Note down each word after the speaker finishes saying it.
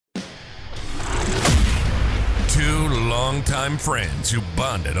Longtime friends who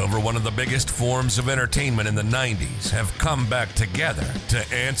bonded over one of the biggest forms of entertainment in the 90s have come back together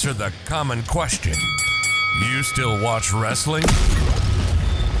to answer the common question: you still watch wrestling?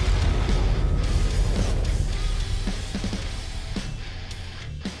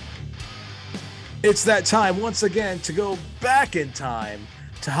 It's that time once again to go back in time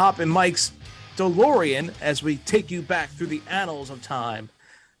to hop in Mike's DeLorean as we take you back through the annals of time,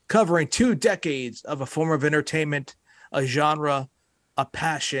 covering 2 decades of a form of entertainment, a genre, a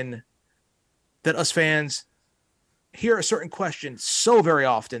passion that us fans hear a certain question so very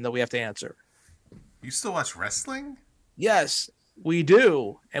often that we have to answer. You still watch wrestling? Yes, we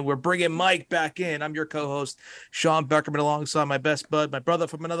do. And we're bringing Mike back in. I'm your co-host, Sean Beckerman, alongside my best bud, my brother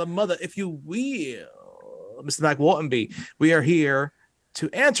from another mother, if you will, Mr. Mike Whartenby. We are here to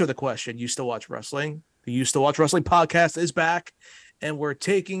answer the question, you still watch wrestling? The You Still Watch Wrestling podcast is back, and we're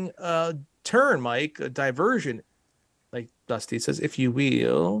taking a turn, Mike, a diversion, like Dusty says, if you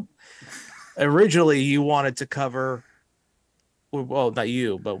will. Originally, you wanted to cover, well, not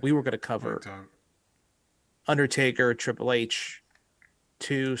you, but we were going to cover Undertaker, Triple H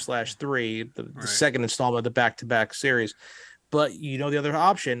 2/3, the second installment of the back-to-back series. But you know the other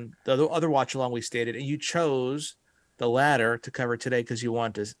option, the other watch-along we stated, and you chose the latter to cover today because you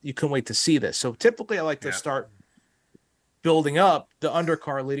couldn't wait to see this. So typically I like to start building up the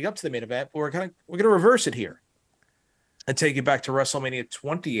undercard leading up to the main event, but we're going to reverse it here and take you back to WrestleMania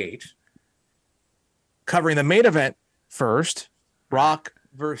 28, covering the main event first, Rock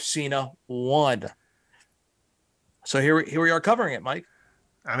versus Cena 1. So here we are covering it, Mike.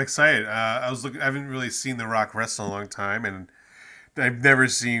 I'm excited. I haven't really seen The Rock wrestle in a long time, and I've never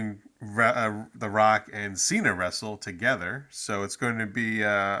seen The Rock and Cena wrestle together. So it's going to be.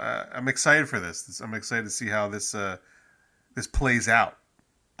 I'm excited for this. I'm excited to see how this plays out.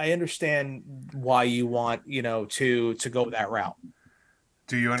 I understand why you want to go that route.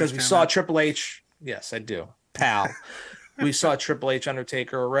 Do you understand? Because we saw Triple H. Yes, I do, pal. We saw Triple H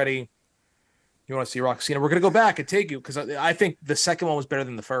Undertaker already. You want to see Rock Cena? We're going to go back and take you because I think the second one was better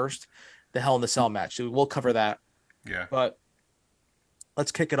than the first, the Hell in the Cell match. So we'll cover that. Yeah. But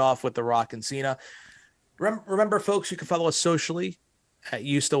let's kick it off with The Rock and Cena. Remember, folks, you can follow us socially at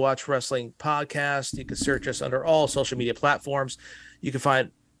You Still Watch Wrestling Podcast. You can search us under all social media platforms. You can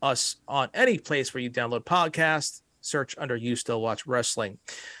find us on any place where you download podcasts. Search under You Still Watch Wrestling.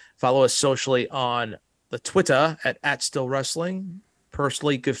 Follow us socially on the Twitter at Still Wrestling.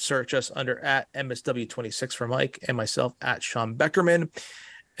 Personally, you could search us under at MSW26 for Mike and myself at Sean Beckerman.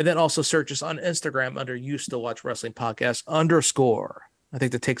 And then also search us on Instagram under You Still Watch Wrestling Podcast _ I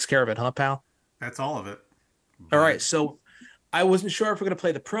think that takes care of it, huh, pal? That's all of it. All right. So I wasn't sure if we're going to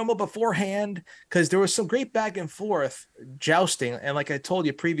play the promo beforehand because there was some great back and forth jousting. And like I told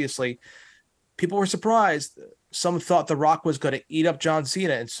you previously, people were surprised. Some thought The Rock was going to eat up John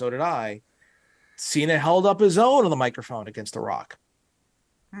Cena, and so did I. Cena held up his own on the microphone against The Rock.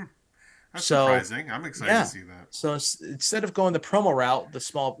 That's surprising. I'm excited to see that. So instead of going the promo route, the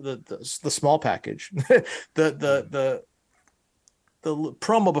small package, the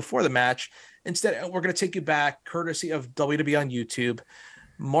promo before the match, instead we're going to take you back, courtesy of WWE on YouTube,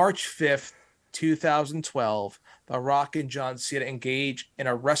 March 5th, 2012. The Rock and John Cena engage in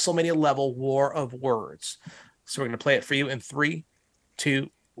a WrestleMania level war of words. So we're going to play it for you in 3, 2,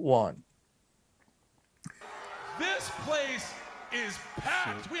 1. This place is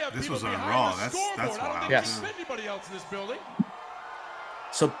packed. We have this people was on behind Raw. the That's scoreboard. I don't think Yes. there's anybody else in this building.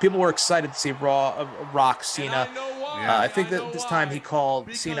 So people were excited to see Rock Cena. I think that this time he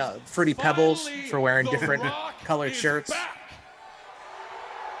called Cena Fruity Pebbles for wearing different colored shirts.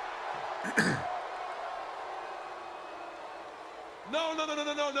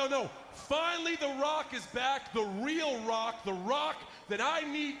 No. Finally, The Rock is back. The real Rock. The Rock that I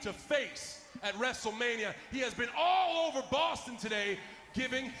need to face at WrestleMania. He has been all over Boston today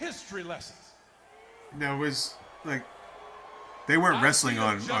giving history lessons. Now, was like they weren't wrestling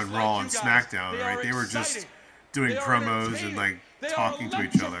on Raw and SmackDown, right? They were just doing promos and like talking to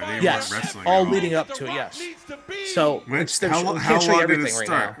each other. They weren't wrestling all at all. leading up to it, yes. So how long did it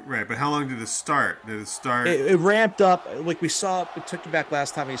start? Right, but how long did it start? Did it start? It ramped up, like we saw. We took you back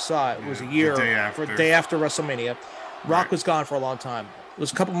last time we saw it. It was a year, the day after WrestleMania. Rock was gone for a long time. It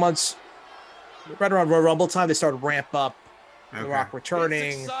was a couple months, right around Royal Rumble time. They started to ramp up. The Rock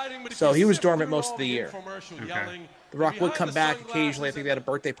returning, so he was dormant most of the year. The Rock would come back occasionally. I think they had a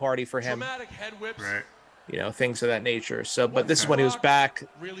birthday party for him. Right. Things of that nature. So, but this is when he was back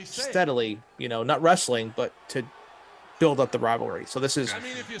steadily, not wrestling, but to build up the rivalry. So this is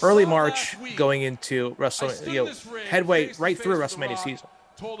early March going into WrestleMania, headway right through WrestleMania season.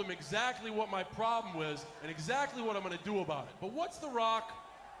 told him exactly what my problem was and exactly what I'm going to do about it. But what's The Rock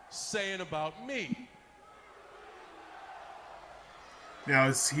saying about me? Now,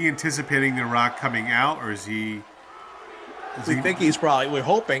 is he anticipating The Rock coming out, or is he? We think he's probably. We're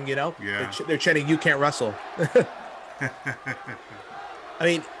hoping, you know. Yeah. They're chanting, "You can't wrestle." I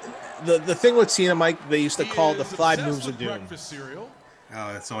mean, the thing with Cena, Mike, they used to call it the 5 moves of doom. Cereal.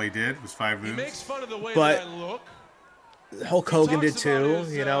 Oh, that's all he did was 5 moves. He makes fun of the way But that I look. Hulk Hogan did talks too. about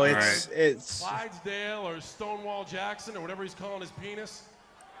his, You know, Right. it's Clydesdale or Stonewall Jackson or whatever he's calling his penis.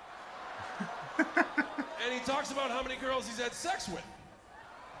 And he talks about how many girls he's had sex with.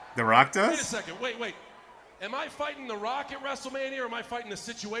 The Rock Wait a does? second, wait. Am I fighting The Rock at WrestleMania or am I fighting the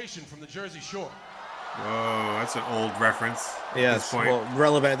Situation from the Jersey Shore? Whoa, that's an old reference. At this yes, point. well,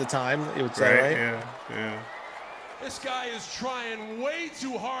 relevant at the time. You would say, right? Yeah. This guy is trying way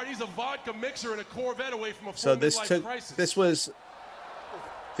too hard. He's a vodka mixer and a Corvette away from a So full midlife crisis. this was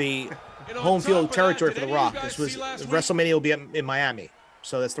the And on home top field of that, territory did for The any of you Rock. guys This was see last week? WrestleMania will be in Miami,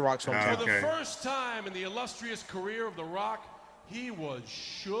 so that's The Rock's hometown. For Okay. the first time in the illustrious career of The Rock, he was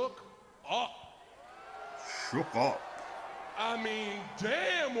shook up. Shook up. I mean,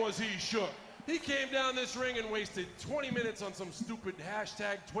 damn was he shook. He came down this ring and wasted 20 minutes on some stupid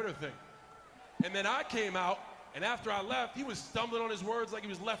hashtag Twitter thing. And then I came out, and after I left, he was stumbling on his words like he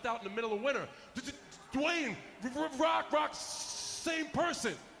was left out in the middle of winter. Dwayne, Rock, same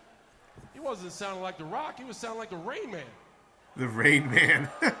person. He wasn't sounding like The Rock, he was sounding like the Rain Man. The Rain Man.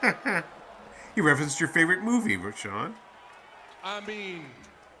 He referenced your favorite movie, Sean. I mean,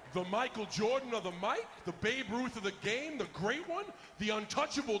 the Michael Jordan of the mic, the Babe Ruth of the game, the great one, the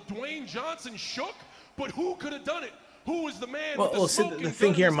untouchable Dwayne Johnson shook, but who could have done it? Who was the man with the Well, see, smoking the thing gun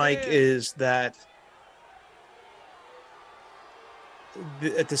in here, his Mike, hand? is that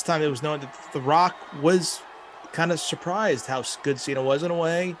at this time it was known that The Rock was kind of surprised how good Cena was in a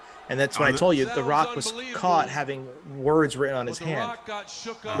way, and that's when I told you The Sounds Rock was unbelievable. caught having words written on his But The hand. Rock got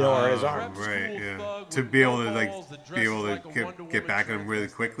shook up. You know, or his Prep arm. school Right, yeah. thug To with be able no to balls that be able dresses to like a Wonder get back Woman on him really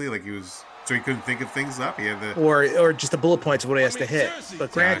transvestite. quickly, like he was, so he couldn't think of things up. He had the Or just the bullet points of what he has to hit. seriously,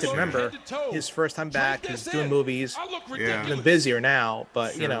 But granted, Gotcha. remember, head to toe. his first time Drink back, this he's doing in. movies. I look Yeah. He's ridiculous. been busier now,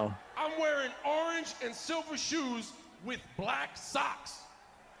 but you Sure. know, I'm wearing orange and silver shoes with black socks.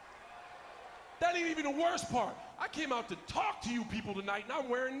 That ain't even the worst part. I came out to talk to you people tonight, and I'm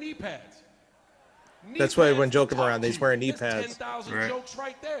wearing knee pads. Knee That's why everyone pads to joking talk around, to he's you. wearing knee There's pads. 10,000 Right. jokes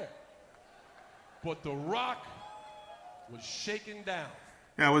right there. But The Rock was shaken down.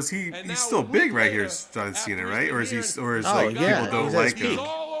 now was he? And He's now still a week big right later, here, John after Cena, he's right? been Or is he? hearing Or is Oh, like yeah, people don't he's at like his peak. him?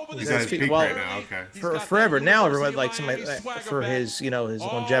 all over He's the at his city. peak well, right now. Okay. He's for got forever that now, University everyone of likes him Miami swagger for back. his, his Oh,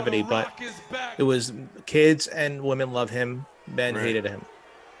 longevity, The but Rock is back. it was kids and women love him, men Right. hated him.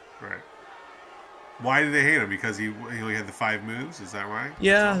 Right. Why did they hate him? Because he only had the 5 moves. Is that why?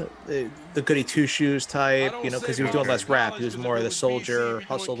 Yeah, the goody two shoes I type, don't because say he was doing much less in rap. college He was 'cause more if of it the was soldier, BC,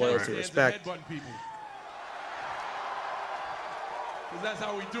 hustle, we'd be doing loyalty, handstands respect. and headbutting people. 'Cause that's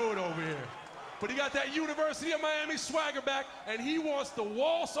how we do it over here. But he got that University of Miami swagger back, and he wants to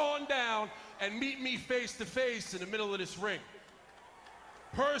waltz on down and meet me face to face in the middle of this ring.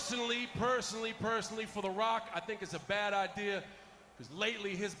 Personally, for The Rock, I think it's a bad idea because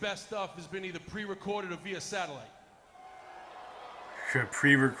lately his best stuff has been either pre-recorded or via satellite.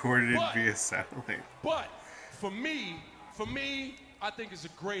 Pre-recorded But- via satellite. But for me, I think it's a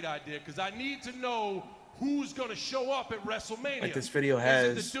great idea because I need to know who's going to show up at WrestleMania. Like this video Is has,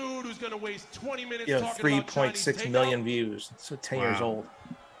 it the dude who's going to waste 20 minutes talking about 3.6 Chinese million takeout? views. So 10 years Wow. old.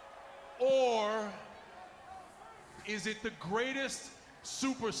 Or is it the greatest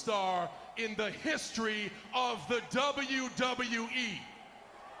superstar in the history of the WWE?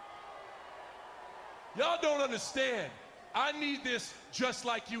 Y'all don't understand. I need this just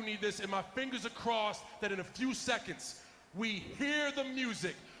like you need this, and my fingers are crossed that in a few seconds we hear the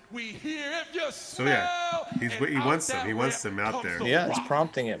music. We hear if you smell. So yeah, and he out wants that them. He wants ramp them out comes there. The Yeah, it's Rock.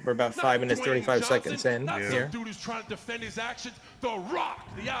 prompting it. We're about Not 5 minutes, Dwayne 35 Johnson, seconds in not here. some dude who's trying to defend his actions. The Rock,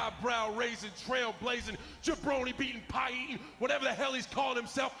 the eyebrow-raising, trailblazing, jabroni-beating, pie-eating, whatever the hell he's calling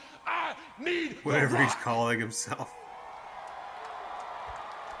himself. I need Whatever the he's Rock. calling himself.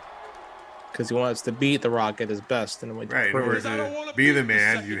 Because he wants to beat The Rock at his best. And Right. In order Because I don't to wanna be be the the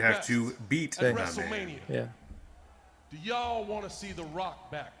man, second you have best to beat at the WrestleMania. man. Yeah. Do y'all want to see The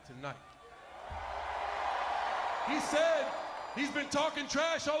Rock back tonight? He said he's been talking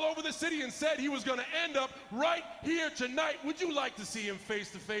trash all over the city and said he was going to end up right here tonight. Would you like to see him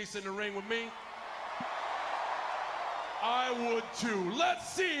face to face in the ring with me? I would too. Let's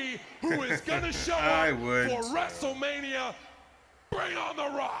see who is going to show I up would for too. WrestleMania. Bring on The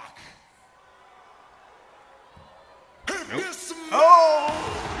Rock. Hit me. Nope.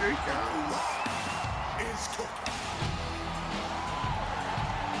 Oh! Here he comes.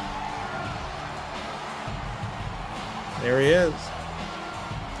 There he is.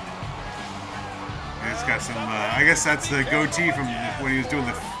 He's got some, I guess that's the goatee from when he was doing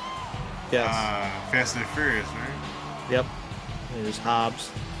the Fast and the Furious, right? Yep. There's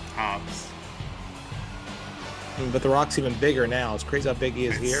Hobbs. But The Rock's even bigger now. It's crazy how big he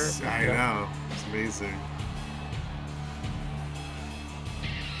is here. I know. It's amazing.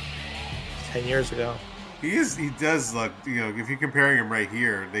 10 years ago. He does look, if you're comparing him right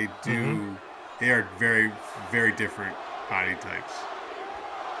here, they are very, very different body types.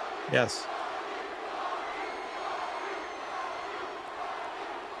 Yes.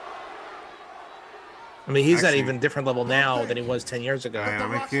 I mean, he's at an even different level now than he was 10 years ago.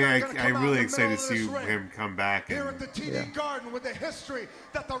 I'm really excited to see him come back. Here at the TD Garden with the history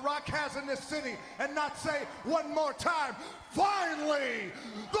that The Rock has in this city, and not say one more time, finally,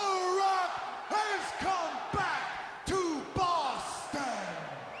 The Rock has come back to Boston.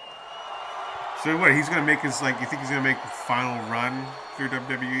 So what, he's going to make you think he's going to make a final run through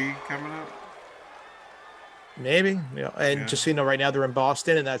WWE coming up? Maybe. Just so you know, right now they're in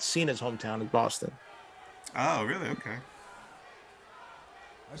Boston, and that's Cena's hometown is Boston. Oh, really? Okay.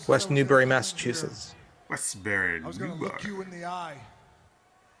 West Newbury, Massachusetts. Westbury, I was going to look you in the eye.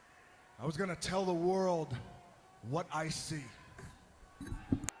 I was going to tell the world what I see.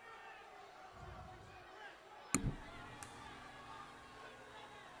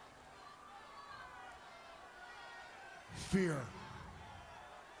 Fear.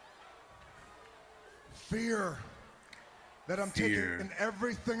 Fear that I'm taking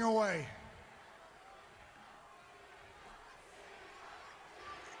everything away.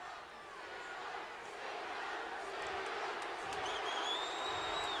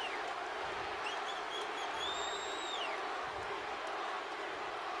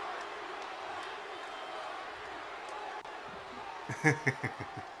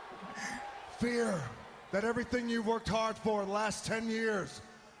 Fear that everything you've worked hard for the last 10 years,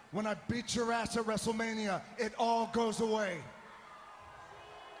 when I beat your ass at WrestleMania, it all goes away.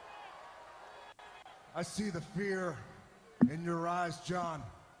 I see the fear in your eyes, John.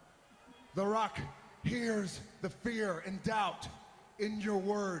 The Rock hears the fear and doubt in your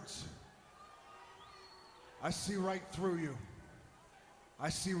words. I see right through you. I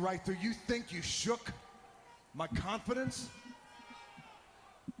see right through you. Think you shook my confidence?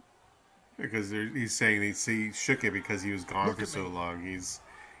 Because he's saying he shook it because he was gone for so long. He's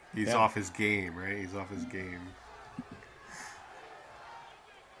off his game, right? He's off his game.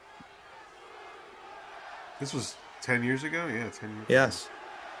 This was 10 years ago? Yeah, 10 years Yes. ago.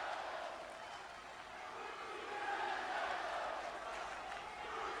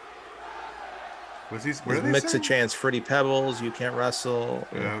 Was he? There's a mix of chants. Fruity Pebbles, You Can't Wrestle.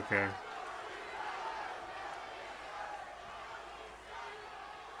 Yeah, okay.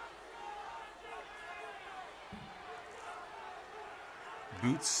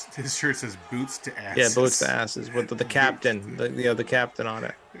 Boots. His shirt says "Boots to Asses." Yeah, Boots to Asses with the captain, the captain on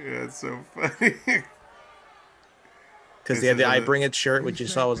it. Yeah, it's so funny. Because they had the "I Bring It" shirt, which you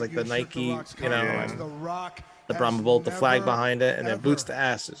saw was like the Nike, and the Brahma Bolt, the flag behind it, and then Boots to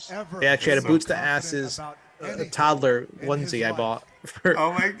Asses. They actually had a Boots to Asses a toddler onesie I bought. For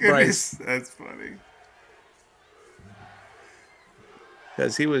oh my goodness, that's funny.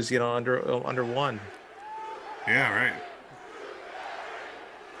 Because he was, under one. Yeah, right.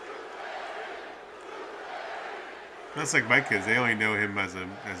 That's like my kids. They only know him as a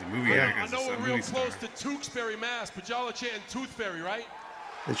movie actor. I know we're real close to Tewksbury, Mass, but y'all are chanting Tooth Fairy, right?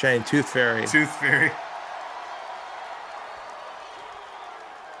 They're chanting Tooth Fairy. Tooth Fairy.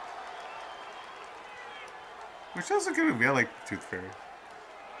 Which was a good movie. I like Tooth Fairy.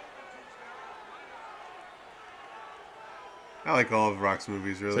 I like all of Rock's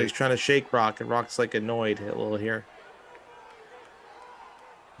movies, really. So he's trying to shake Rock, and Rock's like annoyed a little here.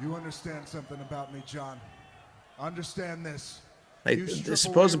 You understand something about me, John. Understand this.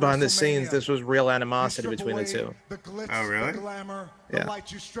 Supposed behind the scenes, this was real animosity between the two. The glitz, oh, really? The glamour, the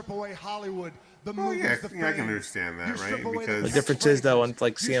lights. You strip away Hollywood. The movies, yeah, the fame. I can understand that, right? Because the difference is, though,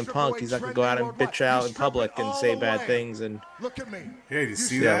 like CM Punk, he's not gonna go out and bitch out in public and say bad things. And look at me. Yeah, did you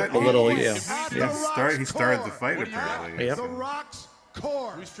see that? A little, He started the fight apparently. Yep. The Rock's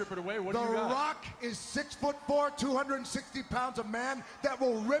core. We strip it away. What do The you got? Rock is 6'4", 260 pounds, a man that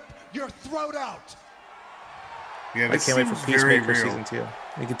will rip your throat out. Yeah, I can't wait for Peacemaker season 2.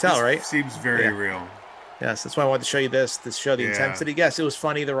 You can tell, right? Seems very real. Yes, that's why I wanted to show you this to show the intensity. Yes, it was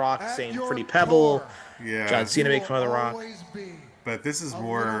funny. The Rock saying Fruity Pebble. Yeah. John Cena making fun of The Rock. But this is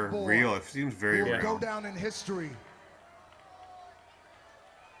more real. It seems very real. Go down in history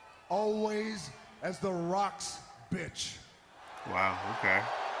always as The Rock's bitch. Wow, okay.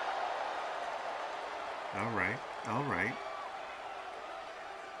 All right, all right.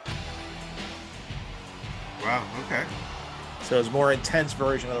 Wow, okay. So it's a more intense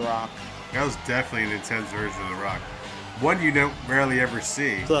version of The Rock. That was definitely an intense version of The Rock. One you don't rarely ever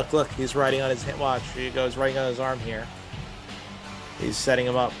see. Look, he's riding on his watch. He goes riding on his arm here. He's setting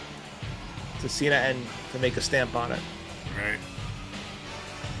him up to Cena and to make a stamp on it. Right.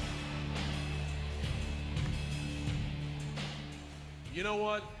 You know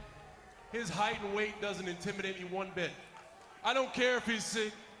what? His height and weight doesn't intimidate me one bit. I don't care if he's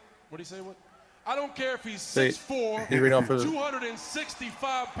six. What do you say? What? I don't care if he's 6'4",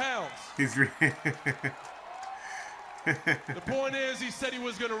 265 pounds. The point is, he said he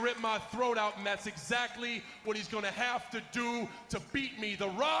was going to rip my throat out, and that's exactly what he's going to have to do to beat me. The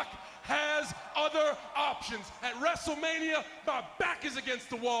Rock has other options. At WrestleMania, my back is against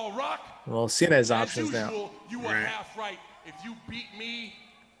the wall, Rock. Well, Cena has As options usual, now. you were half right. If you beat me,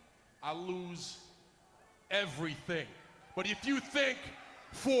 I lose everything. But if you think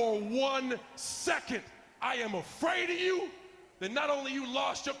for 1 second I am afraid of you, then not only you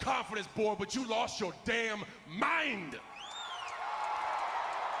lost your confidence, boy, but you lost your damn mind.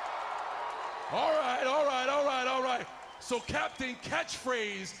 All right. So Captain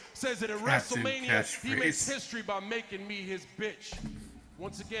Catchphrase says that at WrestleMania, he makes history by making me his bitch.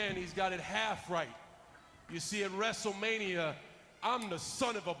 Once again, he's got it half right. You see, at WrestleMania, I'm the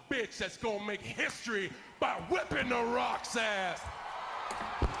son of a bitch that's gonna make history by whipping The Rock's ass.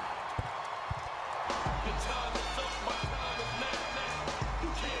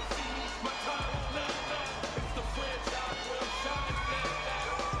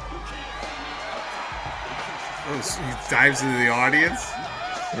 Oh, so he dives into the audience?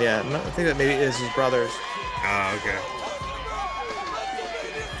 Yeah, no, I think that maybe it is his brothers. Oh, okay.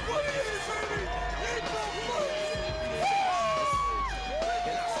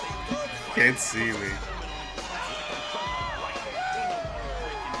 Can't see me.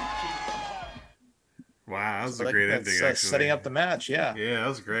 Wow, that was a great ending, actually. Setting up the match, yeah. Yeah, that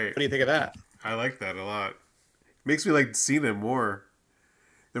was great. What do you think of that? I like that a lot. Makes me like Cena more.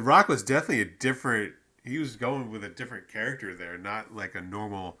 The Rock was definitely a different... He was going with a different character there, not like a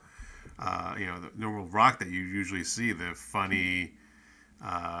normal, the normal Rock that you usually see, the funny,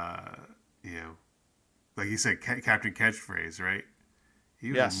 like you said, Captain Catchphrase, right?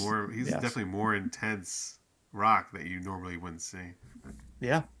 He was he's definitely more intense Rock that you normally wouldn't see.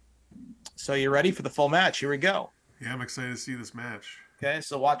 Yeah. So you ready for the full match? Here we go. Yeah, I'm excited to see this match. Okay,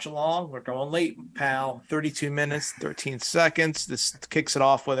 so watch along. We're going late, pal. 32 minutes, 13 seconds. This kicks it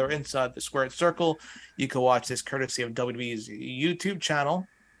off with our inside the squared circle. You can watch this courtesy of WWE's YouTube channel.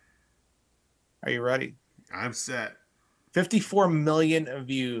 Are you ready? I'm set. 54 million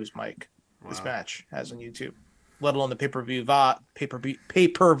views, Mike. Wow. This match has on YouTube, let alone the pay-per-view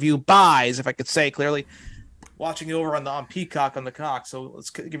buys, if I could say clearly. Watching you over on Peacock on the cock. So let's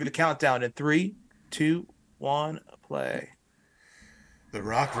give you the countdown in 3, 2, 1, play. The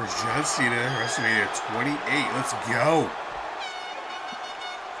Rock versus John Cena, WrestleMania 28. Let's go.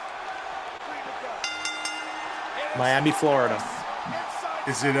 Miami, Florida.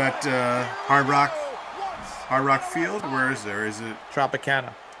 Is it at Hard Rock Field? Where is there? Is it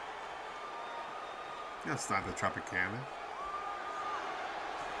Tropicana? That's not the Tropicana.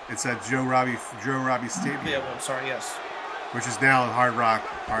 It's at Joe Robbie Stadium. Yeah, well, I'm sorry. Yes. Which is now Hard Rock.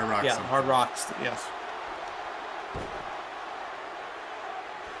 Yeah, something. Hard Rock. Yes.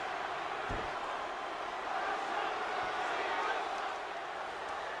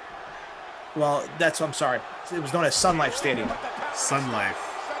 Well, I'm sorry. It was known as Sun Life Stadium. Sun Life.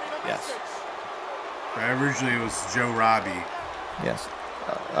 Yes. Originally, it was Joe Robbie. Yes.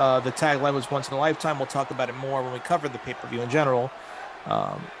 The tagline was once in a lifetime. We'll talk about it more when we cover the pay-per-view in general.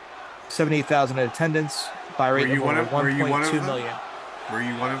 78,000 in attendance. Buy rate of over 1.2 million. Were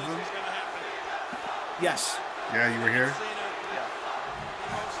you one of them? Yes. Yeah, you were here?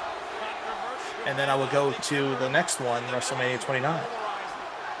 And then I will go to the next one, WrestleMania 29.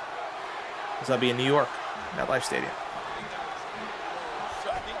 Because I'll be in New York, at Life Stadium.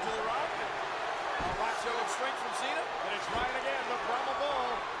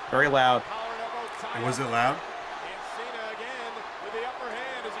 Very loud. And was it loud?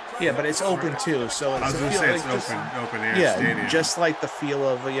 Yeah, but it's open too, so it's I was going to say it's open air stadium. Yeah, just like the feel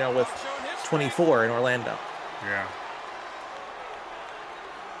of with 24 in Orlando. Yeah.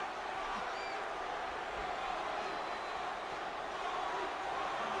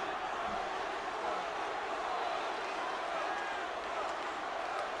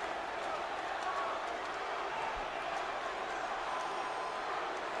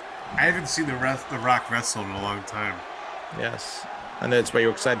 I haven't seen the Rock wrestle in a long time. Yes. And that's why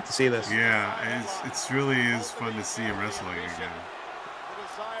you're excited to see this. Yeah, it's really is fun to see him wrestling again.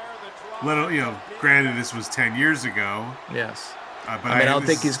 Granted, this was 10 years ago. Yes. But I don't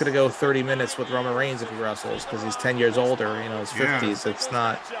think he's going to go 30 minutes with Roman Reigns if he wrestles because he's 10 years older. His 50s. It's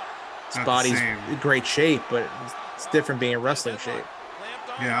not. His body's in great shape, but it's different being in wrestling shape.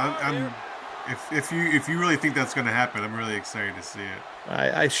 Yeah, I'm if you really think that's going to happen, I'm really excited to see it.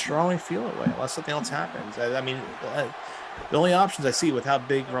 I strongly feel it way unless something else happens. I mean, the only options I see with how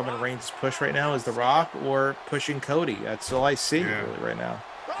big Roman Reigns' push right now is The Rock or pushing Cody. That's all I see really right now.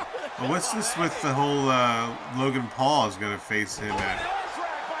 Well, what's this with the whole Logan Paul is going to face him at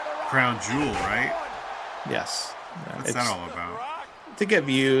Crown Jewel, right? Yes. What's that all about? To get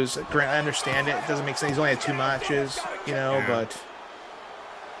views. I understand it. It doesn't make sense. He's only had 2 matches, but...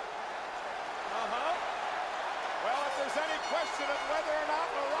 Well, if there's any question of whether or not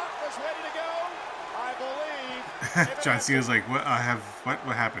The Rock was ready to go, I believe... John Cena's like, what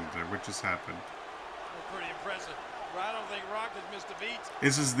happened there? What just happened? Pretty impressive. I don't think Rock has missed a beat.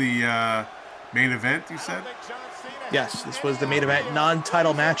 This is the main event, you said? Yes, this was the main event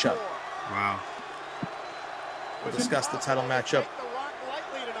non-title matchup. Wow. We'll discuss the title matchup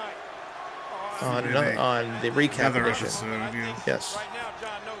on the recap edition. Episode, yeah. Yes. Right now,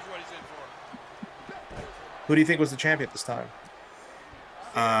 John knows what he's in for. Who do you think was the champion this time?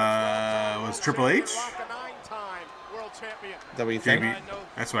 Was Triple H? Is that what you think? Maybe.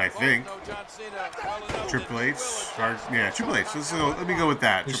 That's what I think. Triple H? Triple H. Let me go with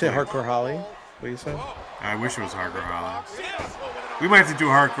that. You said Hardcore Holly? What do you say? I wish it was Hardcore Holly. We might have to do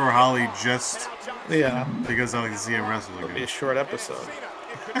Hardcore Holly just because I like to see him wrestle again. It'll be a short episode.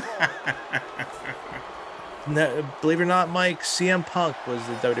 No, believe it or not, Mike, CM Punk was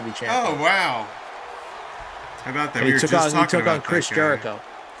the WWE champion. Oh, wow. How about that? He took on Chris Jericho.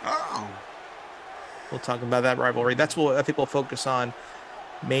 Oh. We'll talk about that rivalry. That's what I think we'll focus on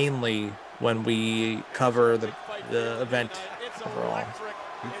mainly when we cover the event overall.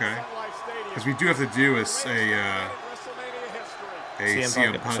 Okay. Because we do have to do a CM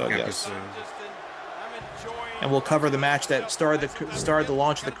Punk episode. And we'll cover the match that started the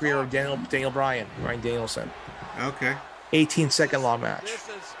launch of the career of Daniel Bryan Danielson. Okay. 18-second long match.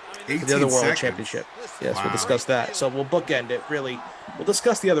 18 for the other world seconds. championship. Yes, Wow. We'll discuss that. So we'll bookend it, really. We'll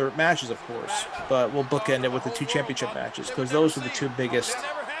discuss the other matches, of course, but we'll bookend it with the 2 championship matches because those are the 2 biggest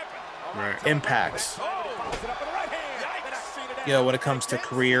impacts. When it comes to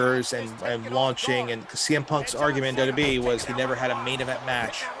careers and launching. And CM Punk's argument in WWE was he never had a main event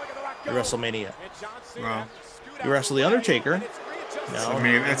match at WrestleMania. Well, He wrestled The Undertaker. No,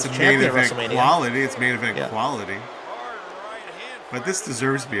 that's a main event quality. It's main event quality. But this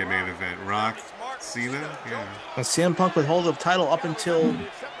deserves to be a main event. Rock, Cena, yeah. And CM Punk would hold the title up until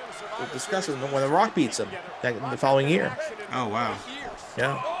we'll discuss it when The Rock beats him the following year. Oh, wow.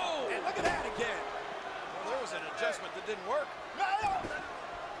 Yeah. Look at that again. Well, there was an adjustment that didn't work.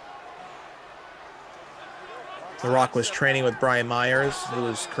 The Rock was training with Brian Myers, who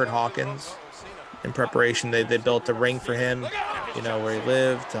was Kurt Hawkins. In preparation, they built a ring for him, where he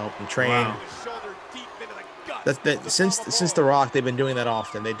lived to help him train. Wow. Since The Rock, they've been doing that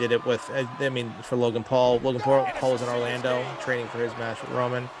often. They did it with, for Logan Paul. Logan Paul was in Orlando training for his match with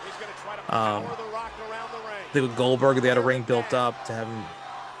Roman. They with Goldberg, they had a ring built up to have him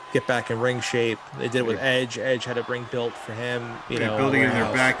get back in ring shape. They did it with Edge. Edge had a ring built for him. Building in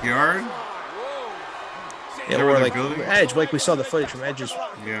their backyard. Yeah, or like Edge, like we saw the footage from Edge's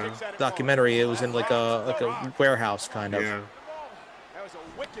documentary. It was in like a warehouse kind of. Yeah. That was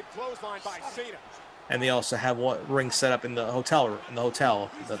a wicked clothesline by Cena. And they also have ring set up in the hotel,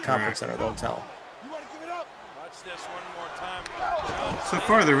 the conference center of the hotel. Watch this one more time. So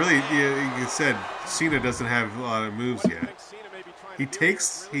far, they're really, you said Cena doesn't have a lot of moves yet. He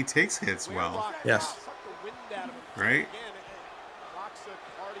takes hits well. Yes. Right?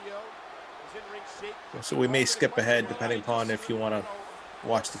 So we may skip ahead depending upon if you want to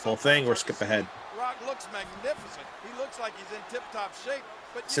watch the full thing or skip ahead. Rock looks magnificent. He looks like he's in tip-top shape.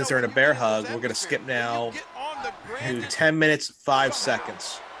 But since they're in a bear hug, we're going to skip now to 10 minutes, 5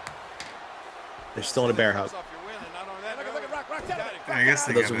 seconds. They're still in a bear hug. I guess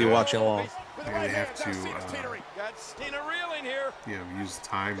they those of you watching along. They have to use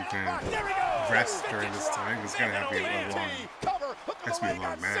time to kind of rest during this time. It's got to have to be a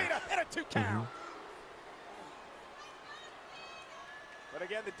long match. Mm-hmm. But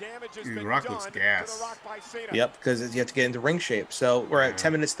again, the damage has been Rock looks gassed. Yep, because you have to get into ring shape. So we're at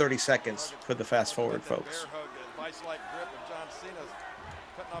 10 minutes, 30 seconds for the fast forward, folks.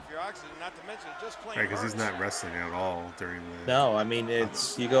 cutting off your oxygen, not to mention it just plain Right, because he's hurts. not wrestling at all during the. No, I mean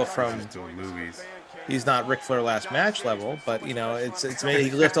it's you go from He's doing movies. he's not Ric Flair last match level, but you know it's made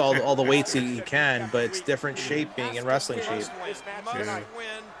he lift all the weights he can, but it's different shape being in wrestling shape. Yeah.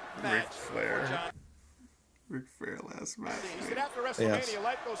 Win Ric Flair. Ric Flair last match. Yes.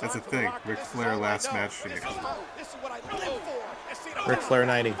 That's the thing. Ric Flair last match. Ric Flair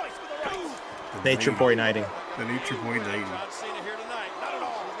 90. Nature Boy 90. The Nature Boy 90.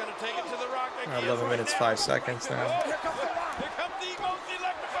 11 minutes 5 seconds now.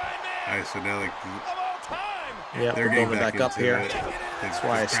 Alright, so now like Yeah, they're we're getting building back up into here. it. That's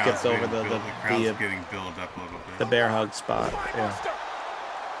why I skipped over the crowd's getting built up a little bit. the bear hug spot. Yeah.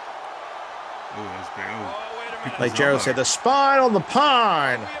 Oh, that's big. Oh, Like Gerald said, the spine on the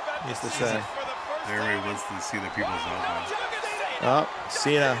pine. He used to say. Everybody wants to see the people's elbow. Oh,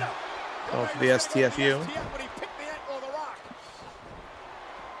 Cena going for the STFU.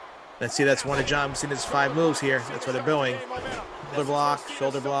 Let's see, that's one of John Cena's 5 moves here. That's what they're doing. Shoulder block,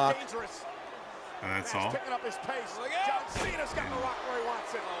 shoulder block. That's all.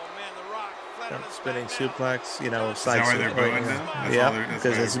 Spinning suplex, you know, side Is that why they're going now? That's all Yeah, that's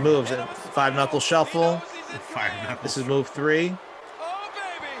because why it's they're moves. 5 knuckle shuffle. 5 knuckles. This is move 3.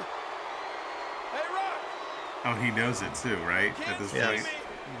 Oh, he knows it too, right? At this Yes. point.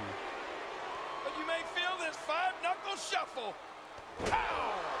 But you may feel this 5 knuckle shuffle.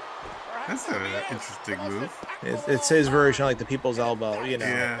 That's an interesting move. It's his version, like the people's elbow, you know.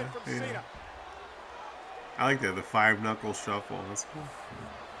 Yeah, yeah. I like that, the 5 knuckle shuffle. That's cool.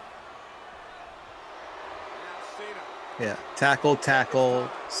 Yeah, tackle, tackle,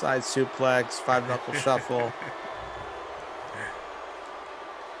 side suplex, 5 knuckle shuffle. There's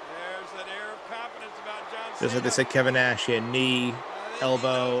that air of confidence about John Cena. Just like they said, Kevin Nash, yeah, knee,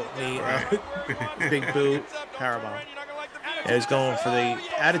 elbow, knee, big boot, powerbomb. Yeah, he's going for the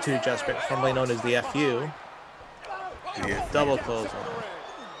attitude adjustment, formerly known as the FU. Yeah. Double close on. Man,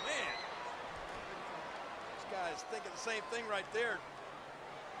 these guys thinking the same thing right there.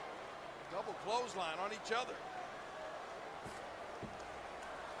 Double clothesline on each other.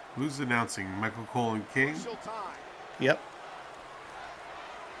 Who's announcing? Michael Cole and King? Yep.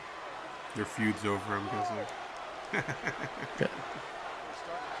 Their feud's over, I'm guessing.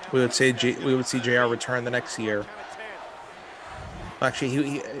 We would see JR return the next year.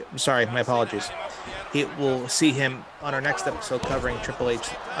 Actually, I'm sorry, my apologies. We'll see him on our next episode covering Triple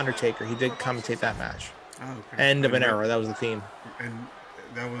H Undertaker. He did commentate that match. Oh, okay. End of an era. That was the theme. And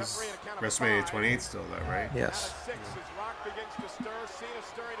that was WrestleMania 28 still, though, right? Yes.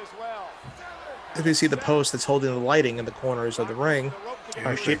 If you see the post that's holding the lighting in the corners of the ring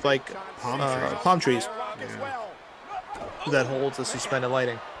are shaped like palm trees. Yeah. That holds the suspended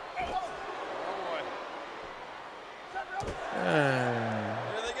lighting.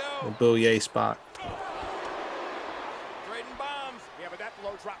 The booyah spot. Trading bombs. Yeah, but that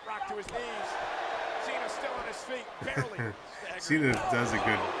blow dropped Rock to his knees. Cena still on his feet, barely. Cena does a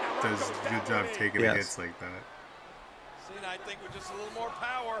good job taking the hits like that. Cena, I think, with just a little more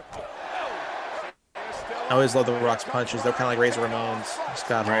power. I always love the Rock's punches. They're kind of like Razor Ramon's,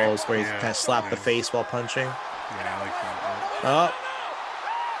 Scott Hall's, where he kind of slapped the face while punching. Yeah, I like that. Oh.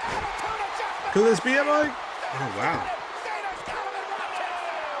 Could this be it, Mike? Oh, wow.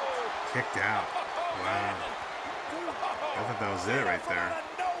 Kicked out. Wow. I thought that was it right there.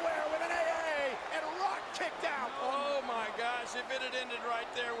 Oh my gosh, if it had ended right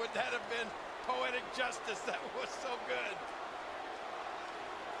there, would that have been poetic justice? That was so good.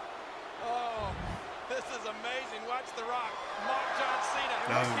 Oh, this is amazing. Watch The Rock mock John Cena.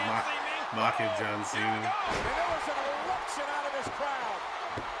 That was mocking John Cena. And there was an eruption out of this crowd.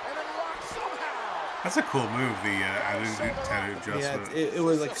 And then Rock somehow. That's a cool move, the attitude adjustment. Yeah, it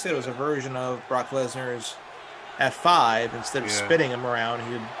was, like I said, it was a version of Brock Lesnar's F5. Instead of spinning him around,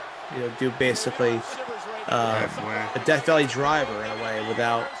 he would do basically a Death Valley driver in a way, with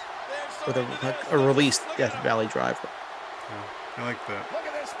a released Death Valley driver. Yeah, I like that. Look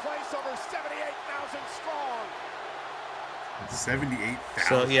at this place, over 78,000 strong. 78,000.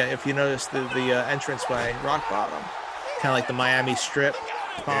 So yeah, if you notice the entranceway, rock bottom, kind of like the Miami Strip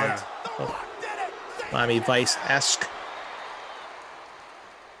font, Miami Vice-esque.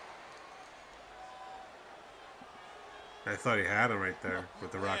 I thought he had him right there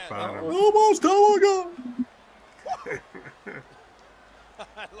with the rock bottom. Almost, oh my God.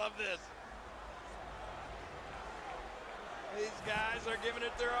 I love this. These guys are giving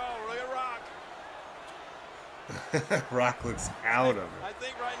it their all. Look at Rock. Rock looks out of it. I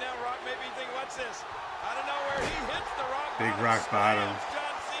think right now Rock may be thinking, what's this? I don't know where he hits the rock Big bottom, rock bottom. slams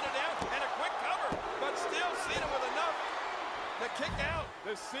John Cena down, and a quick cover, but still Cena with enough to kick out.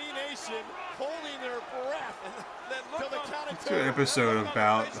 The C Nation holding their breath. It's an episode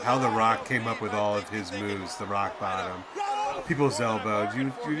about how The Rock came up with all of his moves. The rock bottom, people's elbow.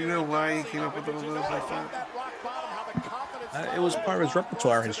 Do you know why he came up with the moves like that? It was part of his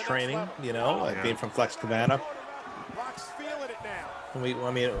repertoire, his training, being from Flex Cabana.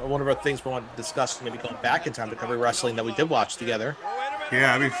 One of our things we want to discuss, maybe going back in time to cover wrestling that we did watch together.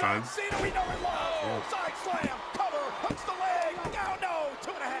 Yeah, that'd be fun.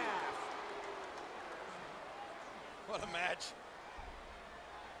 What a match.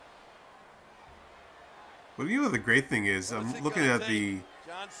 Well, the great thing is, I'm looking at the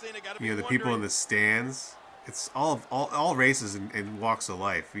people in the stands. It's all races and walks of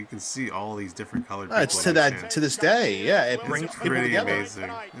life. You can see all these different colored people. It's to this day. Yeah, it brings people together.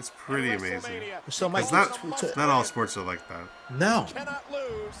 Amazing. It's pretty amazing. So Mike, not all sports are like that. No,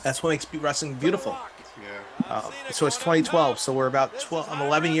 that's what makes wrestling beautiful. Yeah. So it's 2012. So we're about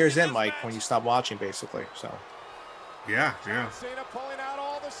 11 years in, Mike, when you stop watching, basically. So. Yeah.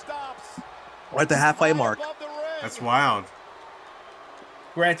 We're at the halfway mark. That's wild.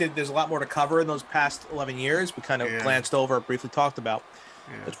 Granted, there's a lot more to cover in those past 11 years. We kind of glanced over, briefly talked about.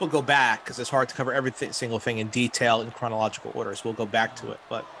 Which we'll go back because it's hard to cover every single thing in detail in chronological order. So we'll go back to it.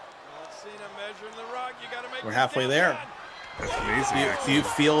 But we're halfway there. That's amazing. Do you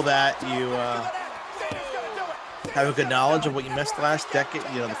feel that you have a good knowledge of what you missed last decade?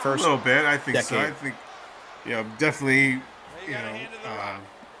 The first a little bit. I think decade. so. I think, definitely.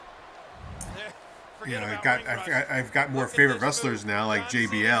 I've got more favorite wrestlers now, like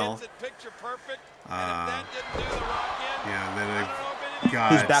JBL. And then I've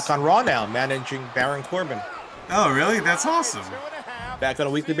got. Who's back on Raw now, managing Baron Corbin. Oh, really? That's awesome. Back on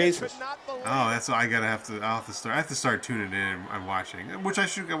a weekly basis. Oh, that's what I'll have to start. I have to start tuning in and watching, which I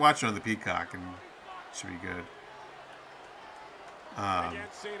should watch on the Peacock, and it should be good.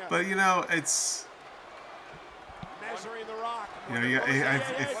 But it's.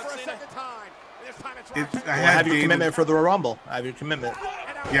 I have your commitment for the Rumble. I have your commitment.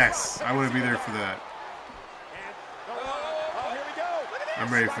 Yes, I want to be there for that.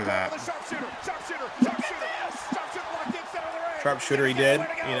 I'm ready for that. Sharpshooter he did,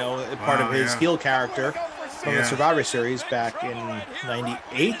 part of his heel character from the Survivor Series back in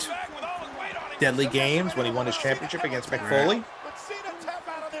 '98. Deadly Games when he won his championship against Mick Foley.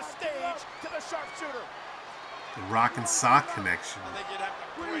 The Rock and Sock connection.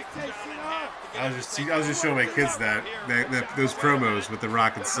 I was just showing my kids that those promos with the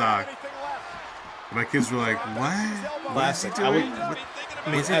Rock and Sock. And my kids were like, "What? What's he doing?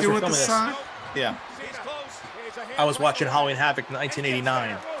 What's he doing with the sock?" Yeah. I was watching Halloween Havoc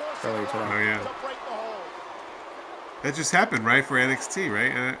 1989 earlier today. Oh yeah. That just happened, right, for NXT,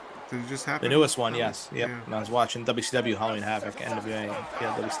 right? Did it just happen? The newest one, yes. Yep. Yeah. And I was watching WCW Halloween Havoc, NWA,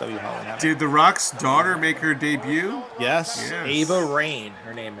 WCW Halloween Havoc. Did The Rock's daughter make her debut? Yes. Ava Raine,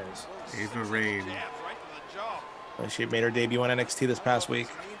 her name is. Ava Raine. So she made her debut on NXT this past week.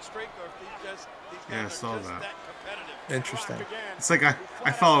 Yeah, I saw that. Interesting. It's like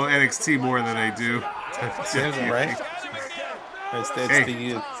I follow NXT more than I do. Right?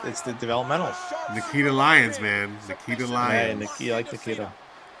 It's the developmental. Nikita Lyons, man. Nikita Lyons. Yeah, I like Nikita.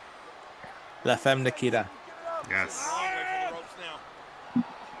 La Femme Nikita. Yes.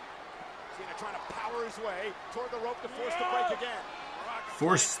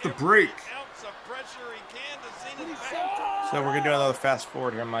 Force the break. So we're going to do another fast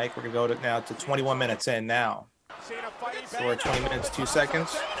forward here, Mike. We're going to go now to 21 minutes in now. So we're at 20 minutes, 2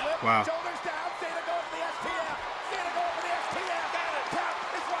 seconds. Wow.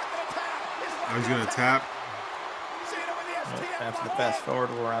 I was going to tap. After the fast forward,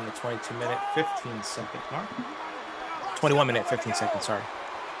 we're around the 22-minute, 15-second mark. 21-minute, 15 seconds, sorry.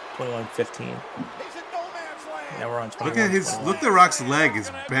 21:15. Now we're on 21. Look at The Rock's leg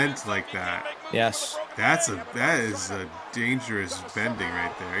is bent like that. Yes. That is a dangerous bending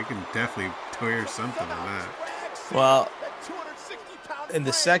right there. He can definitely tear something on that. Well, in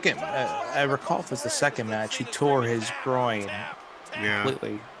the second, I recall if it was the second match, he tore his groin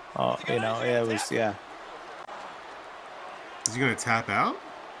completely. Oh, it was, yeah. Is he going to tap out?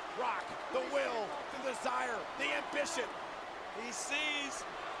 Rock, the will, the desire, the ambition. He sees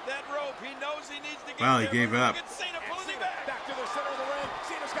that rope. He knows he needs to get Wow, he gave up. Back to the center of the ring.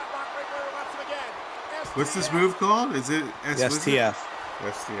 Cena's got Rock right where he wants him again. What's this move called? Is it STF?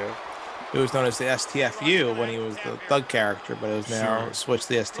 STF. It was known as the STFU when he was the Thug character, but it was now switched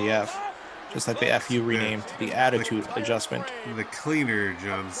to the STF. Just like the FU renamed to the Attitude Adjustment. The cleaner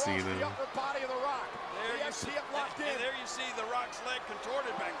John Cena. There you see the Rock's leg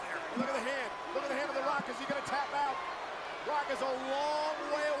contorted back there. Look at the hand. Look at the hand of the Rock. Is he going to tap out? Rock is a long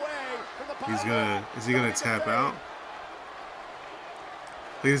way away from the Is he gonna tap out?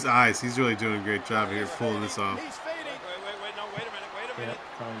 Look at his eyes. He's really doing a great job here pulling this off. He's fading. Wait, no, wait a minute.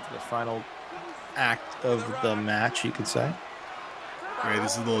 Coming to the final act of the match, you could say. Right,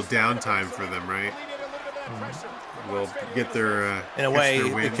 this is a little downtime for them, right? We'll get their In a way,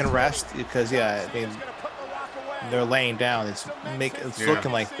 their they can rest because, I mean, they're laying down. It's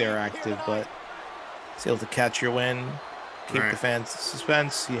looking like they're active, but he's able to catch your win, keep the fans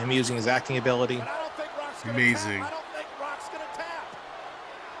suspense. Him using his acting ability. Amazing.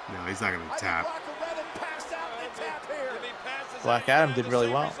 No, he's not going to tap. Black Adam did really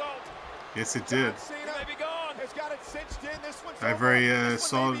well. Yes, it did. I've already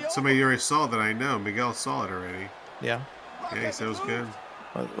saw somebody already saw that I know. Miguel saw it already. Yeah. Yeah, he said it was good.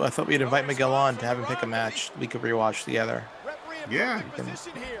 Well, I thought we'd invite Miguel on to have him pick a match we could rewatch together. Yeah. We can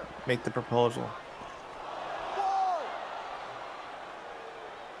make the proposal.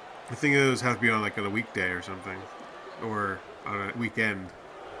 I think those have to be on like on a weekday or something, or on a weekend.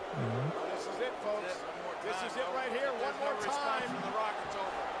 This is it, folks. This is it right here. One more time. The Rock, it's over.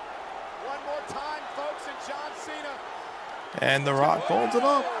 One more time, folks, and John Cena. And The Rock holds it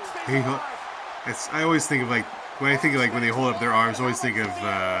up. I always think of like when I think of like when they hold up their arms, I always think of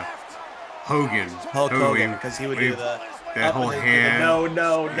Hogan. Hulk Hogan, because he would do that whole hand. No.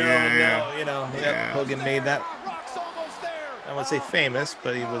 You know, Hogan made that. I wouldn't say famous,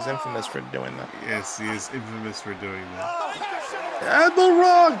 but he was infamous for doing that. Yes, he is infamous for doing that. And The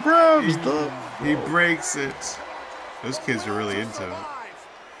Rock grabs He breaks it. Those kids are really into it.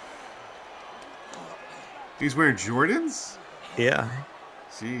 He's wearing Jordans? Yeah.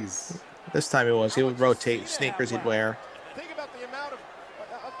 Jeez. This time he would rotate sneakers he'd wear. Think about the amount of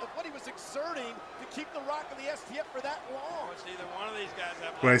what he was exerting to keep The Rock in the STF for that long. Either one of these guys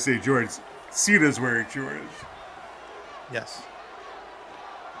have. When I say Jordans, Cena's wearing Jordans. Yes.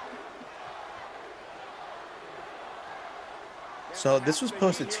 So this was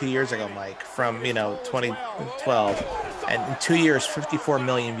posted 2 years ago, Mike, from 2012, and in 2 years, 54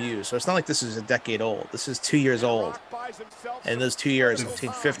 million views. So it's not like this is a decade old. This is 2 years old, and in those 2 years, it's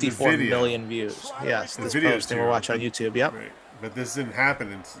seen 54 million views. Yes, this posting we're watching on YouTube. Yep. Right. But this didn't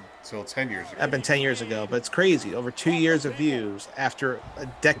happen until 10 years ago. Happened 10 years ago, but it's crazy. Over 2 years of views after a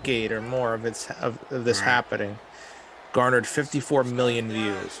decade or more of this happening, garnered 54 million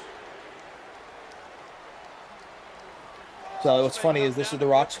views. So what's funny is this is The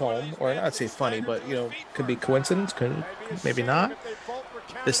Rock's home, or not say funny, but could be coincidence, could maybe not.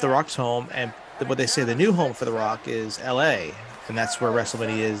 This is The Rock's home, and what they say the new home for The Rock is L.A., and that's where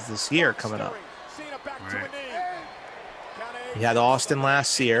Wrestlemania is this year coming up. Right. He had Austin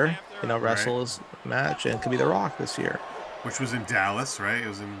last year, wrestle his match, and it could be The Rock this year. Which was in Dallas, right? It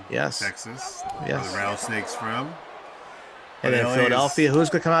was in Texas. Yes. Where the Rattlesnakes from. And then Philadelphia,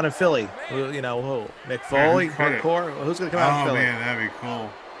 who's going to come out in Philly? Who? Mick Foley, Hardcore? Who's going to come out in Philly? Oh, man, that'd be cool.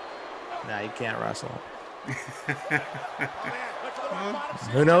 Nah, you can't wrestle.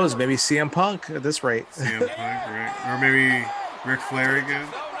 Who knows? Maybe CM Punk at this rate. CM Punk, right? Or maybe Ric Flair again?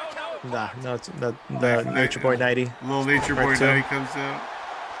 Nah, no, it's the Nature Boy 90. Little Nature Boy 90 comes out.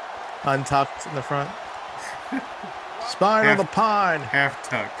 Untucked in the front. Spine on the pine. Half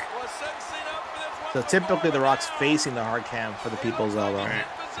tuck. So typically The Rock's facing the hard cam for the people's elbow. Right.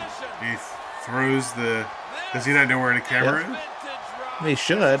 He throws the... Does he not know where the camera is? He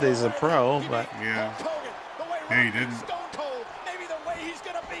should. He's a pro, but... Yeah. Yeah, he didn't.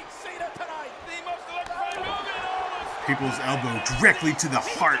 People's elbow directly to the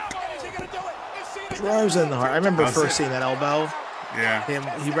heart. Drives in the heart. I remember first seeing that elbow.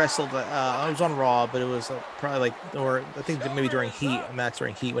 Yeah. He wrestled. I was on Raw, but it was probably I think maybe during Heat, a match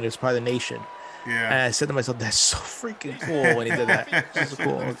during Heat when it was probably the Nation. Yeah. And I said to myself, "That's so freaking cool" when he did that. This is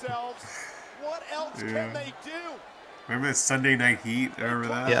cool. What else can they do? Remember the Sunday Night Heat? Remember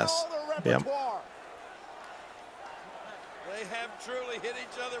that? Yes. Yep. They have truly hit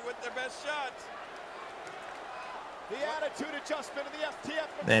each other with their best shots. The attitude adjustment in the FTF.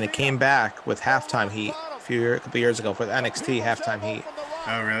 And it came back with halftime heat a couple years ago for the NXT halftime heat.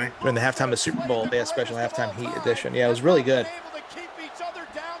 Oh, really? During the halftime of Super Bowl, they had a special halftime heat edition. Yeah, it was really good.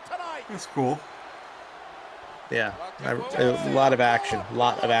 That's cool. Yeah, a lot of action.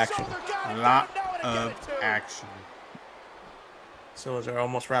 Lot of action. So as we're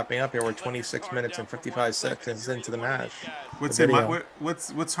almost wrapping up here, we're 26 minutes and 55 seconds into the match.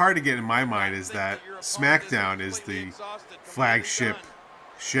 What's hard to get in my mind is that SmackDown is the flagship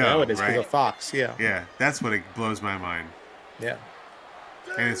show, Oh, it is because right? of Fox, yeah. Yeah, that's what it blows my mind. Yeah.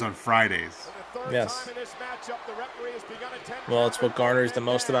 And it's on Fridays. Yes. Well, it's what garners the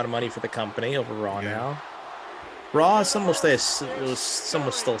most amount of money for the company over Raw now. Raw, some will say some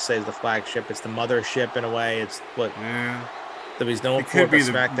will still say is the flagship. It's the mothership in a way. It's what that he's known It for. could be But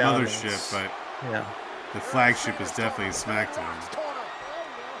the SmackDown, mothership, but yeah, the flagship is definitely SmackDown.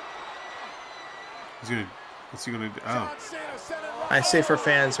 What's he gonna do? Oh, I say for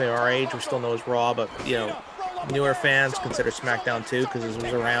fans maybe our age, we still know it's Raw, but newer fans consider SmackDown too because it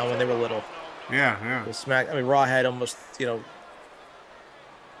was around when they were little. yeah. Raw had almost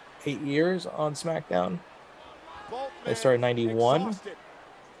 8 years on SmackDown. They started in 91.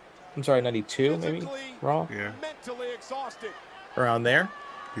 I'm sorry, 92 maybe. Raw. Yeah. Around there.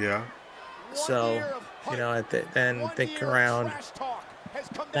 Yeah. So then think around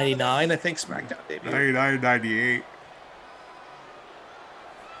 99. I think SmackDown debuted. 99, 98.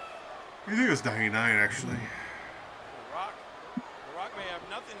 I think it was 99 actually. The Rock may have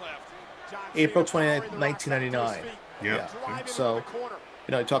nothing left. April 29th, 1999. Yep. Yeah. So,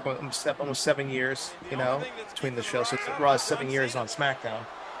 you talk about almost 7 years, between the shows. So Raw is 7 years on SmackDown.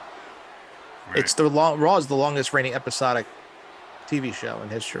 Right. It's Raw is the longest reigning episodic TV show in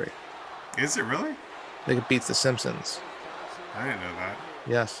history. Is it really? I think it beats The Simpsons. I didn't know that.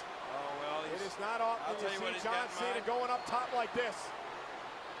 Yes. Oh, well, it is not often to see John Cena going up top like this.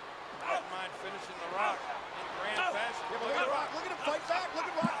 I don't mind finishing The Rock in grand fashion. Yeah, look at The Rock. Look at him fight back. Look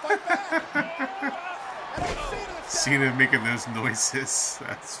at Rock fight back. Cena making those noises.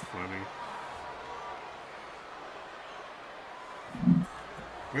 That's funny.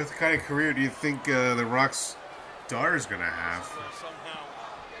 What kind of career do you think The Rock's daughter is going to have?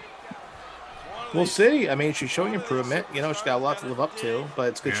 We'll see. I mean, she's showing improvement. She's got a lot to live up to, but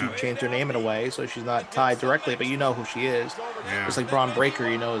it's good she changed her name in a way, so she's not tied directly, but you know who she is. Yeah. Just like Braun Breaker,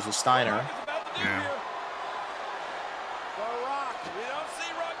 is a Steiner. Yeah.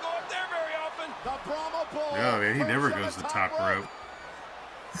 No, man, he never goes to the top rope.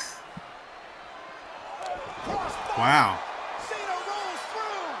 Wow. Cena rolls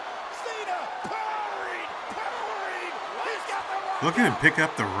through. Cena powering. Look at him pick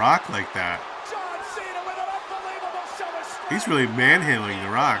up The Rock like that. John Cena with an unbelievable show of strength. He's really manhandling The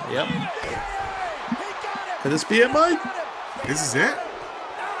Rock. Yep. Could this be it, Mike? This is it?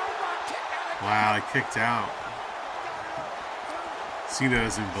 Wow, he kicked out. Cena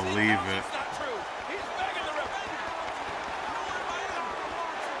doesn't believe it.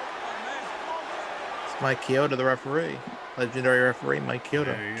 Mike Chioda, the referee. Legendary referee, Mike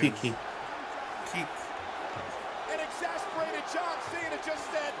Chioda. Yeah, Kiki. An exasperated John Cena just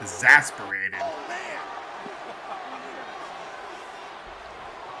said, Exasperated. oh, man.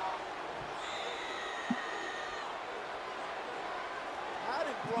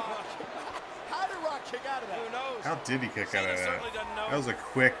 How did Rock kick out of that? Who knows? How did he kick out of that? That was a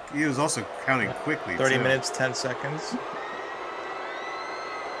quick. He was also counting quickly. 30 too. minutes, 10 seconds.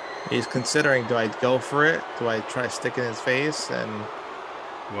 He's considering, do I go for it? Do I try to stick it in his face? And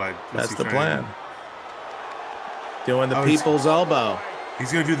What? that's the plan. Doing the people's elbow.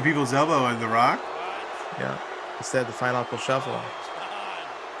 He's going to do the people's elbow on The Rock? Yeah. Instead, the Fine Knuckle Shuffle.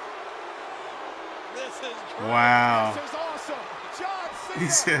 Wow. This is awesome. John Cena. He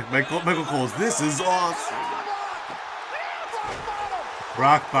said, Michael Cole's, this is awesome.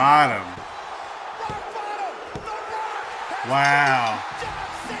 Rock bottom. Wow.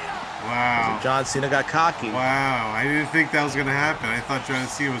 Wow. So John Cena got cocky. Wow. I didn't think that was going to happen. I thought John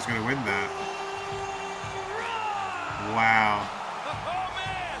Cena was going to win that. Wow.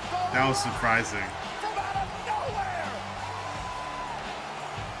 That was surprising.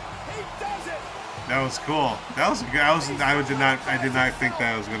 That was cool. That was good. I did not think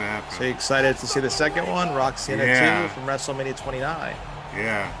that was going to happen. So you excited to see the second one? Rock Cena 2 from WrestleMania 29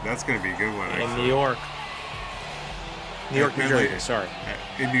 Yeah, that's going to be a good one. in Actually. New York. New Jersey, sorry.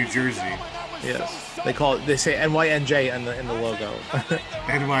 In New Jersey. Yes. They say NYNJ in the logo.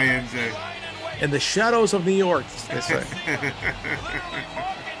 NYNJ. In the shadows of New York, they say.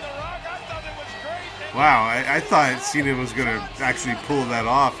 Wow, I thought Cena was going to actually pull that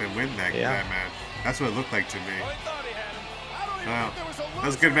off and win that match. That's what it looked like to me. Wow, that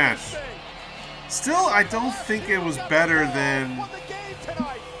was a good match. Still, I don't think it was better than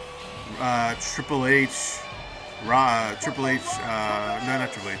Triple H. Not Triple H.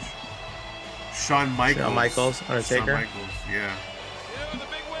 Shawn Michaels. Shawn Michaels, Undertaker. Shawn Michaels, yeah.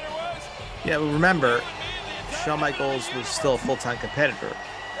 Yeah, but remember, Shawn Michaels was still a full-time competitor.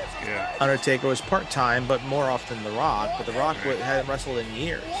 Yeah. Undertaker was part-time, but more often The Rock. But The Rock hadn't wrestled in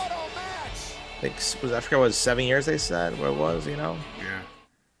years. I forget what 7 years they said. What it was, Yeah.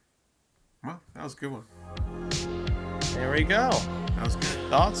 Well, that was a good one. There we go. That was good.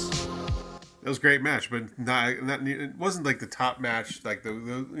 Thoughts? That was a great match, but not it wasn't like the top match. Like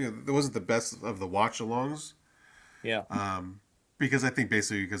it wasn't the best of the watch-alongs. Yeah. Because I think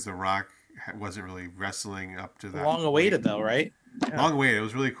basically because The Rock wasn't really wrestling up to that. Long awaited though, right? Yeah. Long awaited. It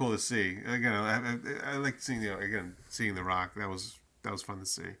was really cool to see. Again, I like seeing seeing The Rock. That was fun to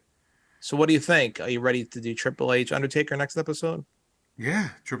see. So what do you think? Are you ready to do Triple H Undertaker next episode? Yeah,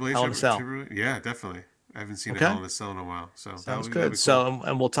 Triple H. Hell in a Cell. Yeah, definitely. I haven't seen a Hell in a Cell in a while, so sounds good. Cool. So,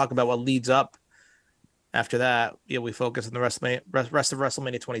 and we'll talk about what leads up. After that, we focus on the rest of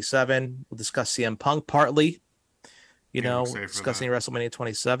WrestleMania 27. We'll discuss CM Punk partly. Discussing WrestleMania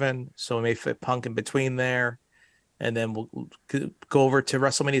 27. So we may fit Punk in between there, and then we'll go over to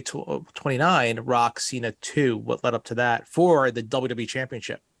WrestleMania 29. Rock Cena 2. What led up to that for the WWE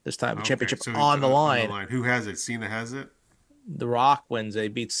Championship? This time, championship on the line. Who has it? Cena has it. The Rock wins. They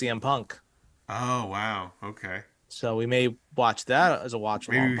beat CM Punk. Oh wow! Okay. So we may watch that as a watch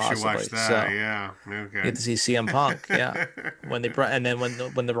along. Maybe we should watch that. So yeah. Okay. Get to see CM Punk. Yeah. When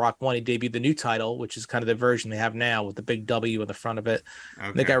the Rock won, he debuted the new title, which is kind of the version they have now with the big W in the front of it.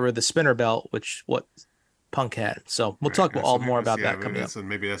 Okay. They got rid of the spinner belt, which what Punk had. So we'll talk more about that coming up.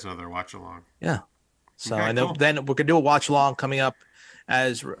 Maybe that's another watch along. Yeah. So then we're gonna do a watch along coming up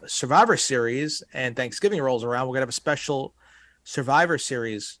as Survivor Series and Thanksgiving rolls around. We're gonna have a special Survivor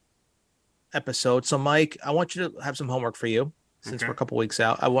Series episode. So Mike, I want you to have some homework for you since we're a couple weeks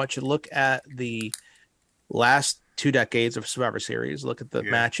out. I want you to look at the last 2 decades of Survivor Series, look at the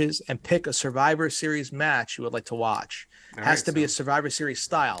matches, and pick a Survivor Series match you would like to watch. It has to be a Survivor Series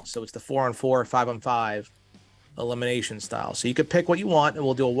style. So it's the 4-on-4, 5-on-5 elimination style. So you could pick what you want, and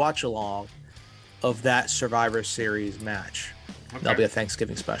we'll do a watch along of that Survivor Series match. That'll be a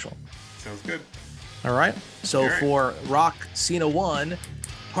Thanksgiving special. Sounds good. All right. So for Rock Cena 1,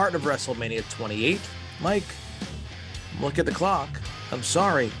 part of WrestleMania 28, Mike, look at the clock. I'm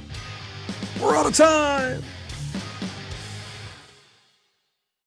sorry. We're out of time.